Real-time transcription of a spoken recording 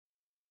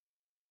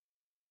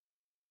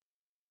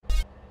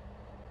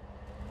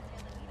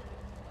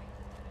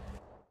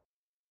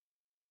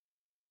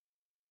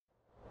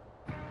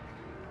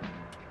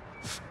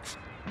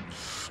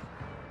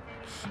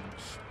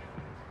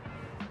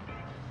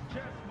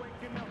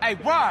Hey,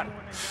 Rod!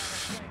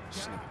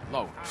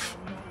 Low.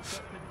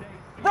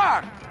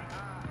 Rod!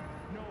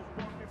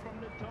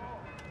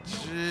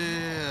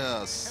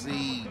 Yeah,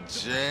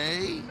 CJ.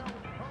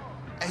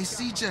 Hey,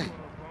 CJ,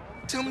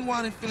 tell me why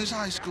I didn't finish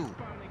high school.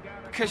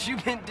 Because you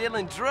been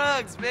dealing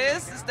drugs, man,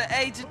 since the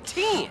age of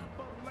 10.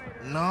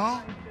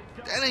 No,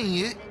 that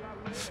ain't it.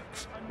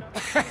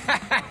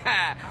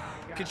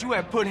 Because you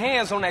had put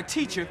hands on that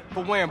teacher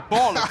for wearing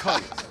baller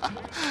colors.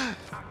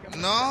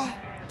 No,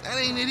 that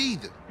ain't it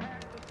either.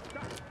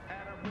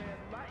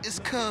 It's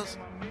 'cause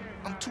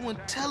I'm too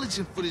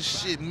intelligent for this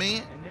shit,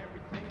 man.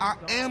 I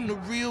am the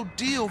real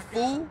deal,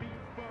 fool.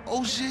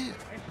 Oh, yeah.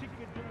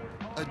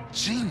 A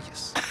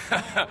genius.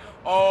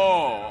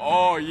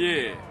 Oh,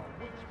 yeah.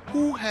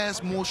 Who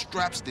has more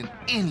straps than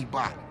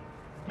anybody?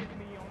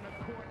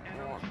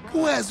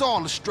 Who has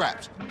all the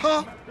straps,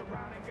 huh?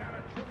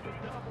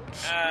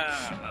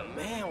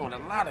 Man with a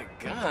lot of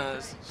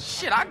guns.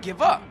 Shit, I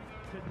give up.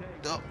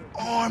 The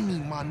army,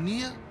 my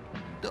nigga.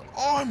 The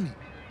army.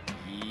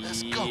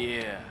 Let's go.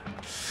 Yeah.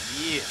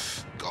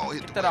 Go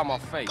hit Get the that out my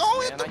face, Go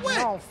man. hit the Like, way. you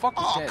don't fuck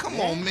with Oh, that, come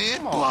man. on, man.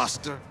 Come on.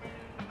 Buster.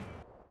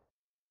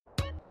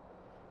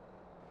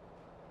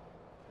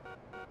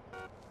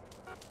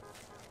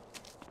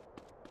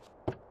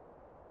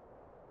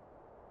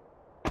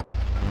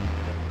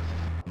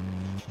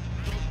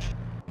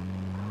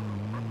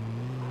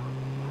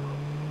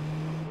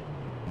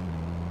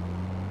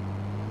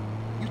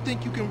 You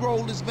think you can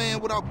roll this van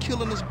without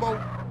killing this boat?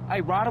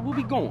 Hey, Ryder, where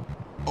we going?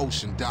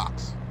 Ocean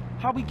docks.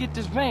 How we get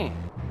this van?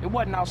 It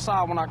wasn't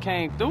outside when I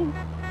came through.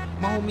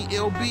 My homie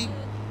LB,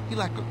 he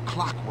like a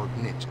clockwork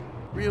ninja.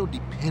 Real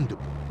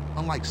dependable.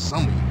 Unlike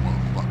some of you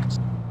motherfuckers.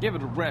 Give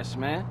it a rest,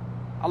 man.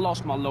 I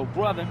lost my little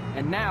brother,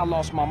 and now I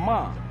lost my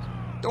mom.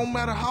 Don't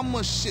matter how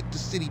much shit the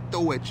city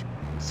throw at you.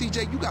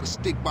 CJ, you gotta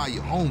stick by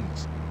your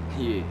homies.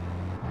 Yeah,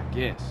 I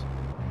guess.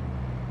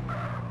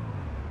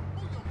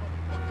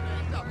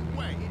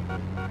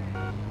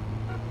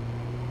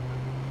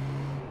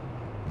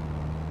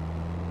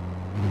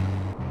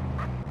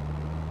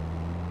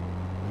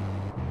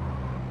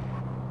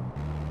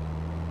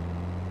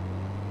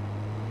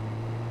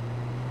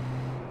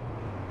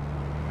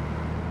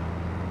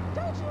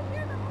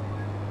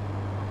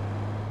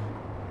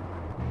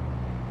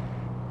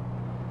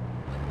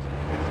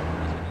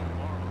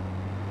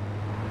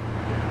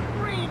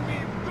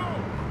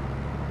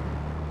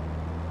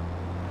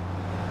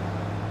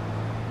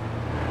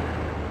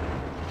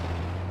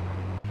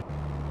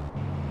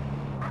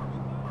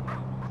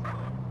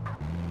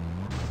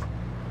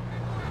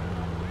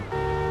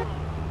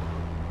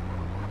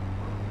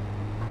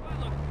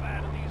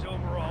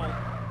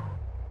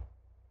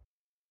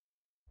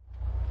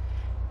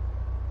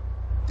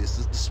 This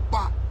is the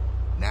spot.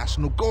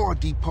 National Guard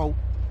Depot.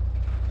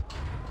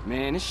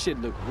 Man, this shit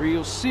look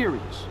real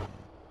serious.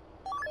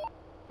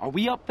 Are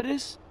we up for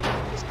this?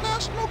 It's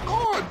National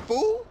Guard,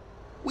 fool.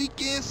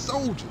 Weekend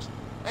soldiers.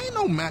 Ain't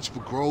no match for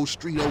Grove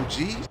Street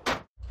OGs.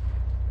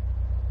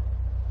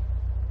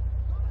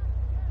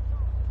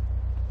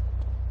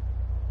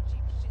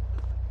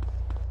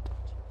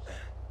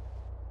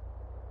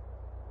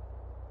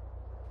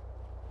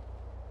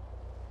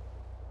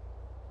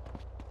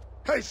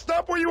 Hey,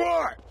 stop where you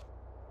are!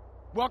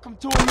 Welcome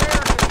to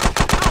America.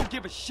 I don't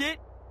give a shit.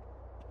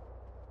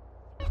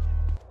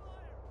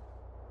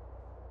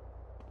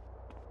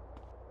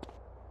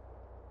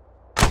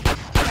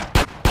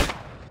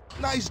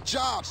 Nice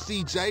job,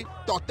 CJ.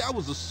 Thought that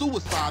was a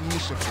suicide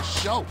mission for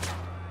sure.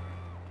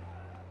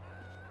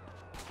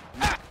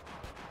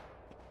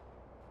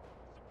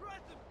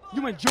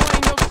 You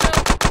enjoying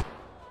yourself?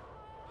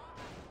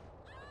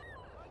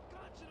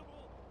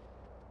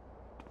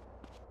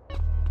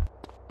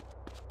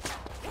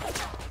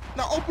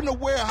 Now open the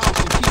warehouse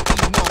and keep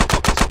these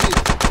motherfuckers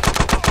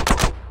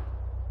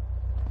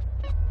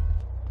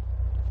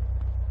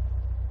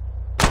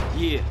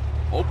busy. Yeah,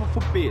 open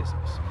for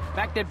business.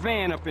 Back that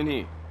van up in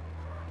here.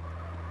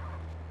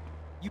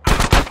 You...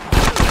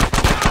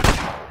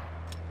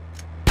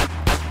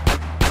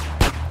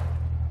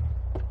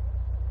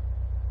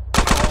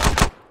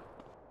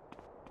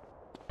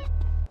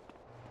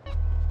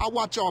 I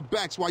watch our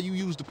backs while you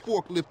use the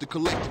forklift to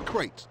collect the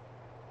crates.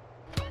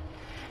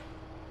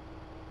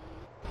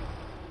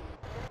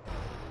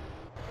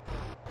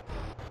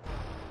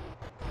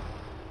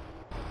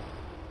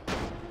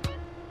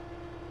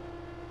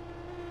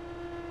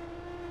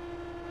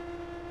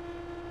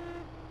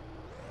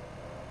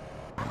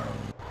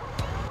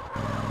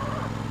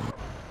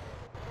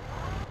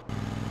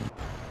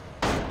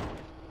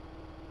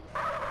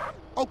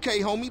 Okay,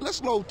 homie,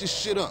 let's load this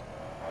shit up.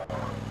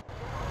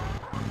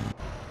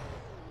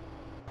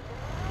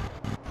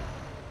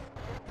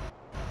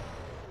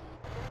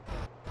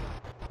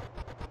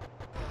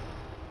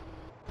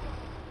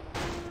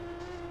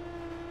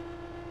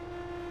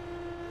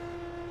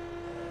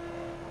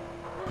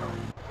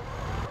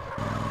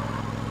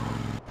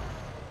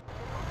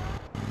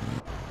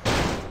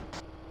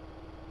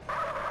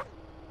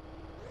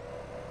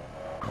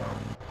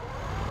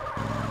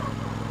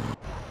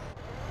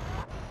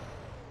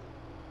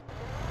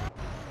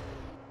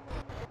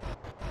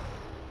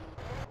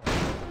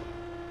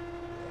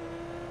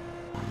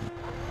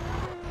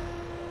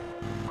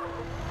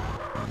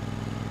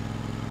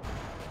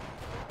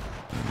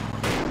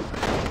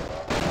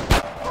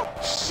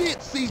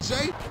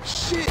 CJ,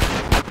 shit.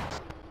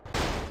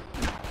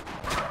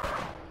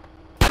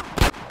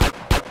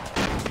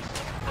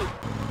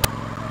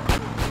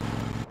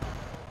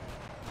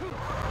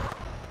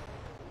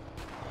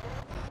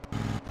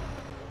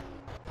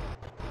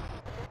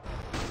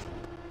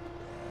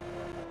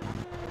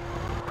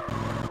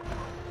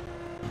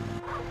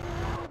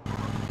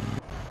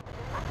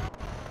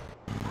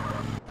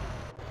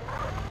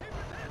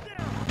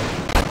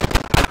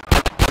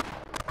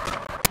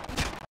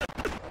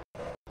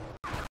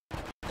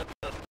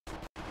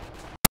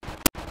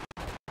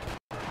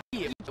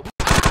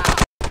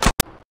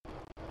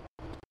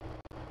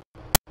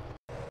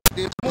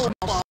 There's more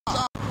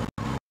outside.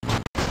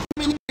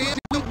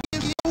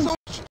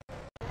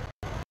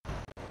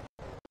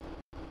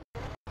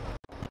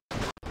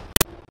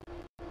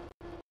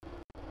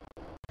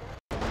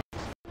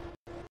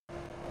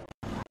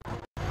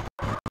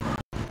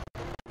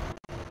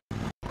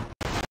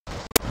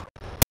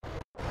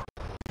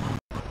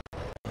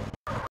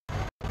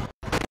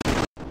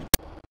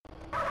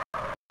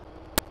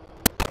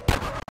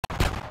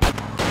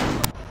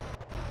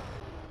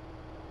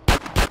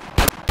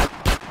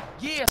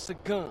 Yeah, it's a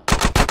gun. You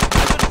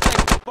should've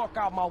stayed the fuck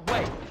out my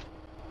way.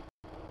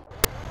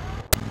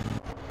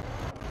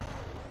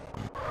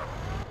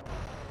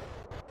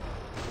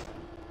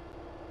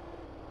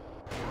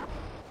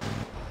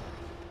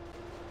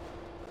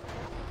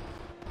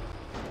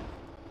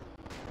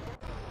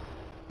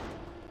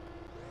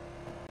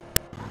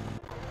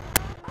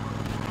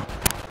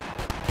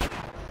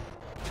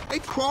 They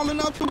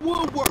crawling out the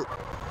woodwork.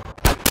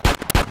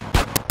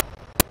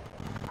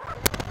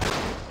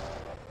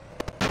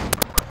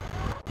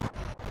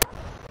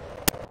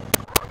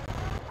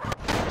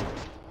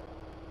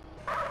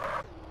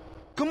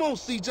 Come on,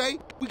 CJ,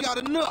 we got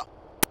enough.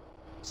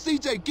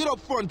 CJ, get up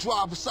front and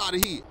drive us out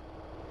of here.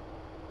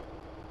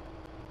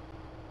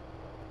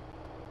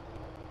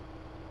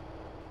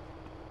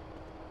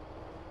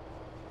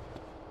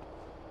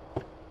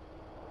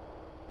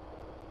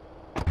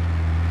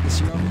 It's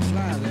your own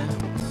fly, man.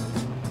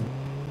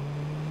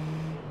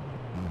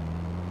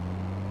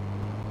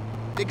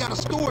 They got a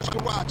storage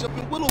garage up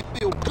in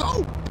Willowfield.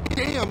 Go!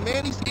 Damn,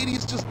 man, these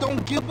idiots just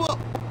don't give up.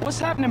 What's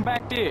happening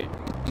back there?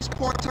 These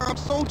part-time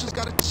soldiers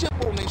got a chip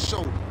on their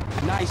shoulder.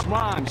 Nice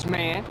rhymes,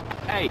 man.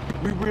 Hey,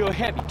 we real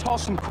heavy.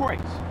 Toss some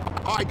crates.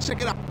 All right,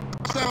 check it out.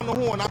 Sound the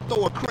horn, I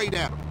throw a crate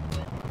at them.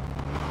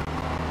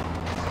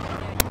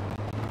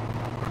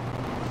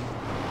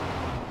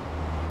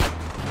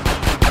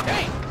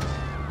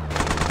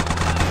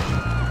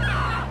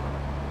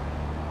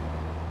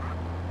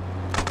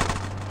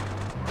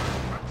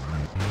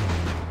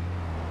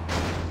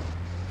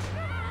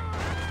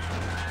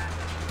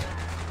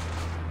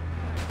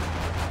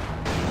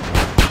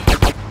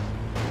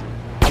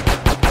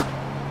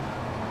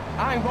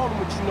 I ain't rolling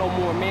with you no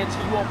more, man,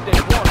 till you off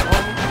that water,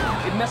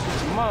 homie. It mess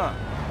with your mind.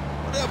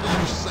 Whatever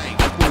you say,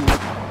 fool.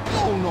 You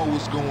don't know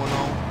what's going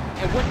on.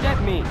 And what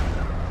that mean?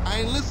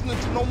 I ain't listening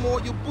to no more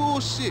of your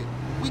bullshit.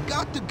 We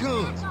got the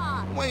guns.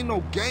 You ain't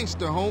no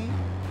gangster, homie.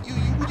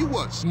 You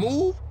what,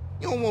 smooth?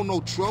 You don't want no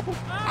trouble.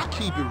 I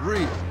keep it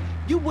real.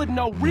 You wouldn't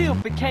know real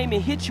if it came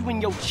and hit you in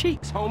your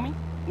cheeks, homie.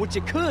 What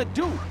you could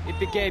do if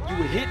it gave you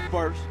a hit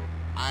first.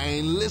 I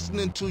ain't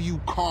listening to you,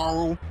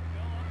 Carl.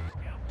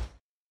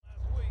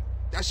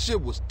 That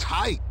shit was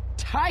tight.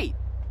 Tight?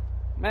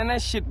 Man,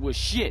 that shit was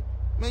shit.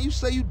 Man, you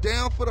say you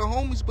down for the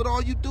homies, but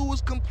all you do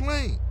is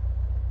complain.